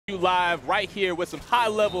Live right here with some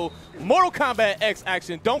high-level Mortal Kombat X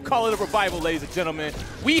action. Don't call it a revival, ladies and gentlemen.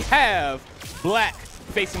 We have Black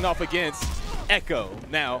facing off against Echo.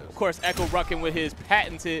 Now, of course, Echo rocking with his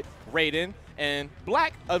patented Raiden, and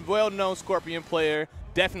Black, a well-known Scorpion player,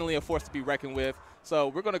 definitely a force to be reckoned with. So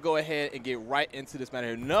we're going to go ahead and get right into this matter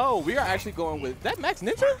here. No, we are actually going with that Max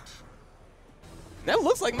Ninja? That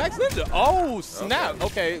looks like Max Ninja. Oh, snap.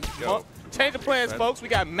 Okay. Well, change of plans, folks. We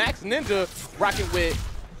got Max Ninja rocking with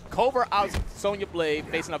Cobra Ops Sonya Blade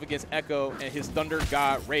facing up against Echo and his Thunder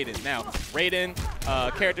God Raiden. Now, Raiden,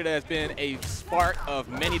 character that has been a spark of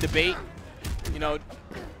many debate. You know,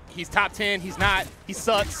 he's top 10, he's not, he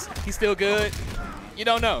sucks, he's still good. You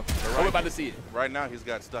don't know. We're about to see it. Right now, he's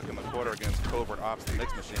got stuck in the quarter against Covert Ops, the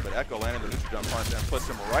mix machine, but Echo landed the neutral jump punch and puts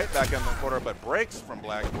him right back in the quarter, but breaks from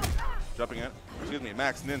Black. Jumping in, excuse me,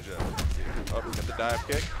 Max Ninja. Oh, get the dive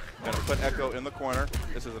kick. Gonna put Echo in the corner.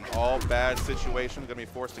 This is an all bad situation. Gonna be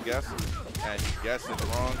forced to guess, and he guesses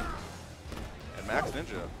wrong. And Max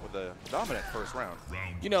Ninja with a dominant first round.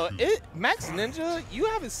 You know, Max Ninja, you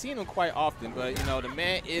haven't seen him quite often, but you know the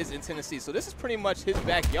man is in Tennessee, so this is pretty much his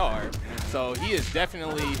backyard. So he is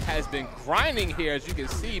definitely has been grinding here, as you can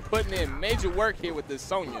see, putting in major work here with this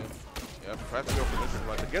Sonya. Yep, tries to go for this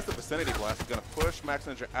blast. Against the vicinity blast, he's gonna push Max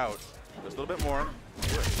Ninja out. Just a little bit more.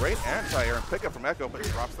 Great anti-air and pickup from Echo, but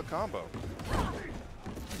drops the combo.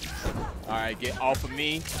 All right, get off of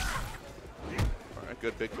me. All right,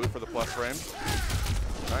 good big boot for the plus frame.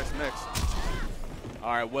 Nice mix.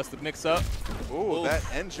 All right, what's the mix-up? Ooh, that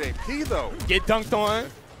NJP, though. Get dunked on.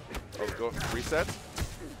 Oh, go resets.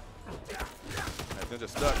 Max Ninja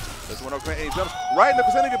stuck. This one, okay, and he jumps right in the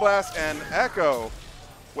vicinity blast, and Echo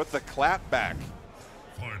with the clap back.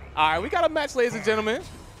 All right, we got a match, ladies and gentlemen.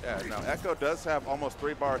 Yeah, now Echo does have almost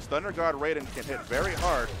 3 bars. Thunder God Raiden can hit very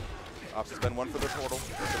hard. Ops has been one for the portal,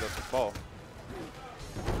 for the ball.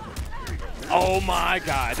 Oh my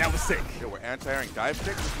God, that was sick. Yeah, we're anti-airing dive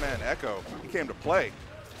kick. This man, Echo, he came to play.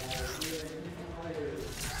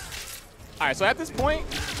 All right, so at this point,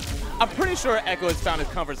 I'm pretty sure Echo has found his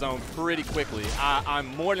comfort zone pretty quickly. I'm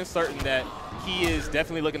more than certain that he is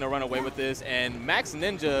definitely looking to run away with this, and Max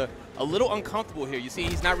Ninja a little uncomfortable here. You see,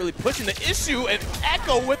 he's not really pushing the issue, and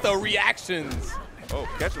Echo with the reactions. Oh,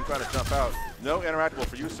 catch him trying to jump out. No interactable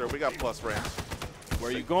for you, sir. We got plus frames.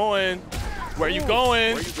 Where you going? Where you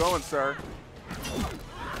going? Where you going, sir?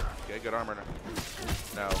 Okay, good armor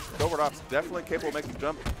now. Covert Ops definitely capable of making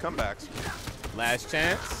jump comebacks. Last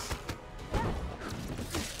chance. All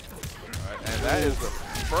right, and that is the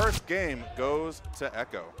first game goes to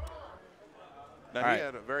Echo. Now, he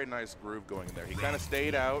had a very nice groove going in there. He kind of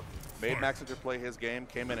stayed out, made Max Ninja play his game,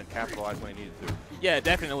 came in and capitalized when he needed to. Yeah,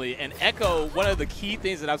 definitely. And Echo, one of the key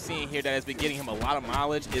things that I've seen here that has been getting him a lot of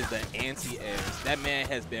mileage is the anti-airs. That man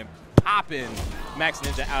has been popping Max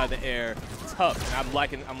Ninja out of the air tough, and I'm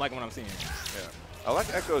liking what I'm seeing. Yeah. I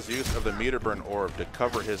like Echo's use of the meter burn orb to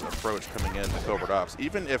cover his approach coming in to Covert Ops.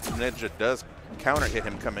 Even if Ninja does counter hit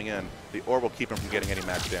him coming in, the orb will keep him from getting any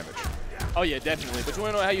max damage. Oh yeah, definitely. But you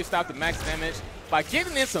want to know how you stop the max damage? By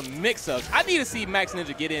getting in some mix-ups. I need to see Max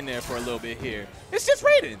Ninja get in there for a little bit here. It's just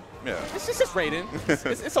Raiden. Yeah. It's just Raiden.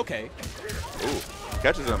 It's okay. Ooh,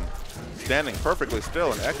 catches him standing perfectly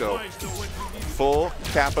still, and Echo full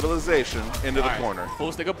capitalization into the corner.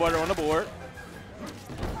 Full stick of butter on the board.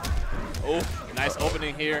 Oh, nice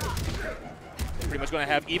opening here. Pretty much going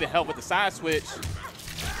to have even help with the side switch.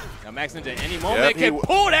 Now Max Ninja at any moment can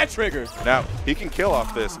pull that trigger. Now, he can kill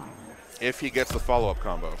off this if he gets the follow-up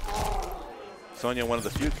combo. Sonya, one of the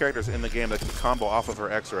few characters in the game that can combo off of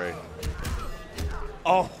her X-Ray.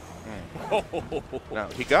 Oh. Now,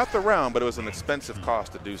 he got the round, but it was an expensive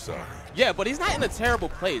cost to do so. Yeah, but he's not in a terrible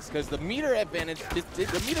place because the meter advantage,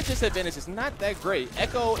 the meter disadvantage is not that great.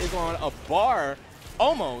 Echo is on a bar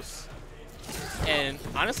almost. And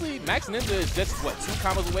honestly, Max Ninja is just, what, 2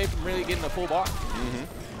 combos away from really getting a full bar?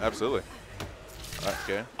 Mm-hmm. Absolutely.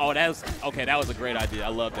 Okay. Oh, that was a great idea. I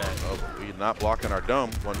love that. Oh, he's not blocking our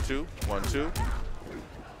dome. 1-2, 1-2.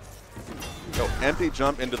 Go empty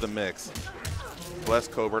jump into the mix. Bless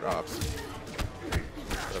Covert Ops.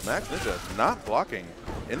 But Max Ninja not blocking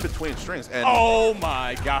in between strings. And oh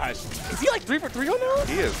my gosh. Is he like 3 for 3 on those?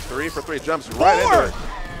 He is 3 for 3. Jumps right into it.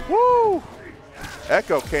 Woo!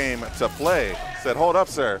 Echo came to play. Said, hold up,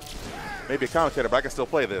 sir. Maybe a commentator, but I can still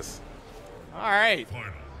play this. All right.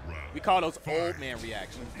 We call those old man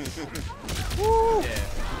reactions. Woo! Yeah.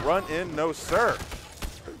 Run in, no sir.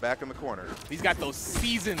 Back in the corner. He's got those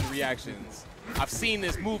seasoned reactions. I've seen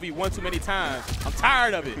this movie one too many times. I'm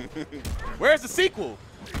tired of it. Where's the sequel?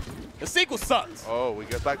 The sequel sucks. Oh, we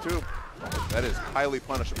get back to. That is highly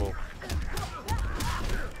punishable. All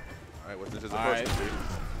right, what's this approach?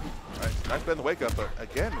 Nice bend the wake up, but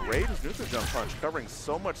again, Raiden's neutral jump punch covering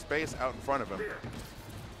so much space out in front of him.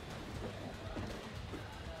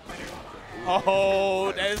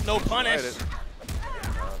 Oh, that is no punish.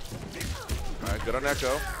 All right, good on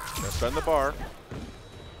Echo. Gonna spend the bar.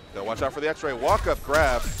 Gotta watch out for the X-ray. Walk up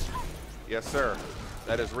grab. Yes, sir.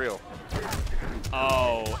 That is real.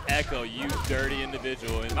 Oh, Echo, you dirty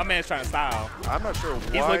individual. My man's trying to style. I'm not sure why.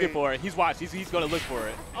 He's looking for it. He's watching. He's going to look for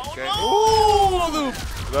it. Okay. Oh,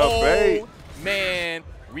 the bait. Man,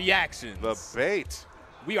 reactions. The bait.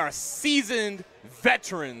 We are seasoned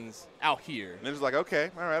veterans out here. Ninja's like,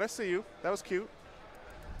 okay, all right, I see you. That was cute.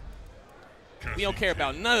 We don't care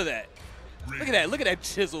about none of that. Look at that. Look at that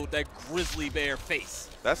chiseled, that grizzly bear face.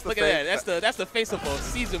 That's the Look face. at that. That's the face of a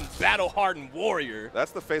seasoned, battle-hardened warrior.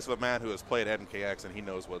 That's the face of a man who has played MKX and he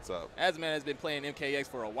knows what's up. As a man has been playing MKX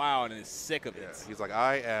for a while and is sick of it. Yeah, he's like,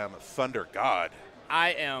 I am Thunder God.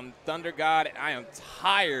 I am Thunder God, and I am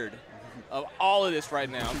tired of all of this right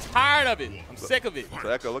now. I'm tired of it. I'm sick of it. So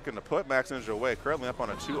Echo looking to put Max Ninja away, currently up on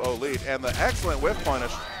a 2-0 lead, and the excellent whiff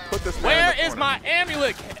punish put this man Where in the is my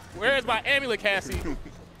amulet? Where is my amulet, Cassie?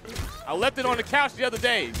 I left it on the couch the other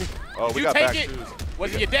day. Oh, Did we you got take back it? twos.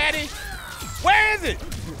 Was it your daddy? Where is it?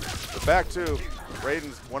 The back two,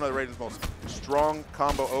 Raiden's one of the Raiden's most strong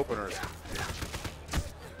combo openers.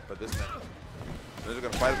 But this man, Ninja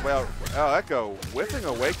gonna fight his way out. Oh, Echo whiffing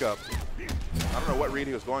a wake up. I don't know what read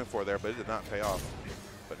he was going for there, but it did not pay off.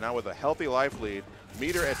 But now with a healthy life lead,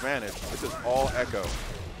 meter advantage, this is all Echo.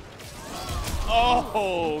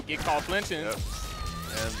 Oh, get caught flinching. Yep.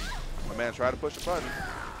 And my man tried to push a button.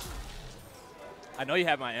 I know you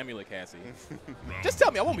have my amulet, Cassie. Just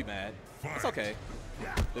tell me, I won't be mad. It's okay.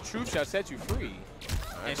 The truth shall set you free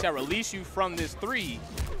and shall release you from this 3-0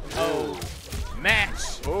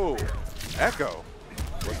 match. Oh, Echo.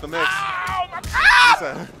 What's the mix? Oh, my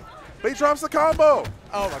God! But he drops the combo.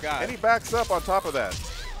 Oh, my God. And he backs up on top of that.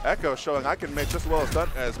 Echo showing I can make just as well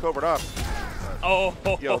as Covert Ops. Oh.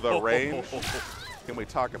 Yo, the range. Can we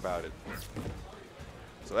talk about it?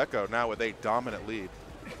 So Echo now with a dominant lead.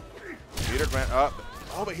 Meter went up.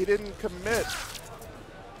 Oh, but he didn't commit.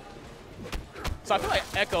 So I feel like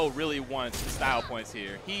Echo really wants style points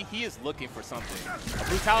here. He is looking for something. A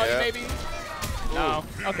brutality, maybe? No?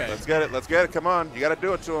 Okay. Let's get it. Let's get it. Come on. You got to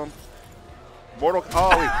do it to him. Mortal.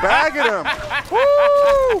 Oh, he's bagging him.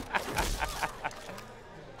 Woo!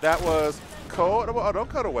 That was cold. Oh, don't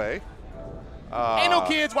cut away. Ain't no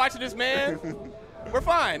kids watching this, man. We're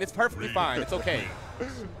fine. It's perfectly fine. It's okay.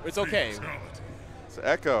 It's okay. So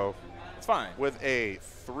Echo. It's fine. With a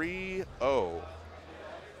 3-0,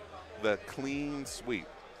 the clean sweep.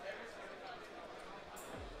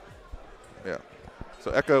 Yeah.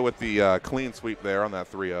 So Echo with the clean sweep there on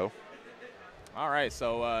that 3-0. All right,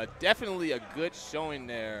 so definitely a good showing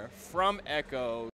there from Echo.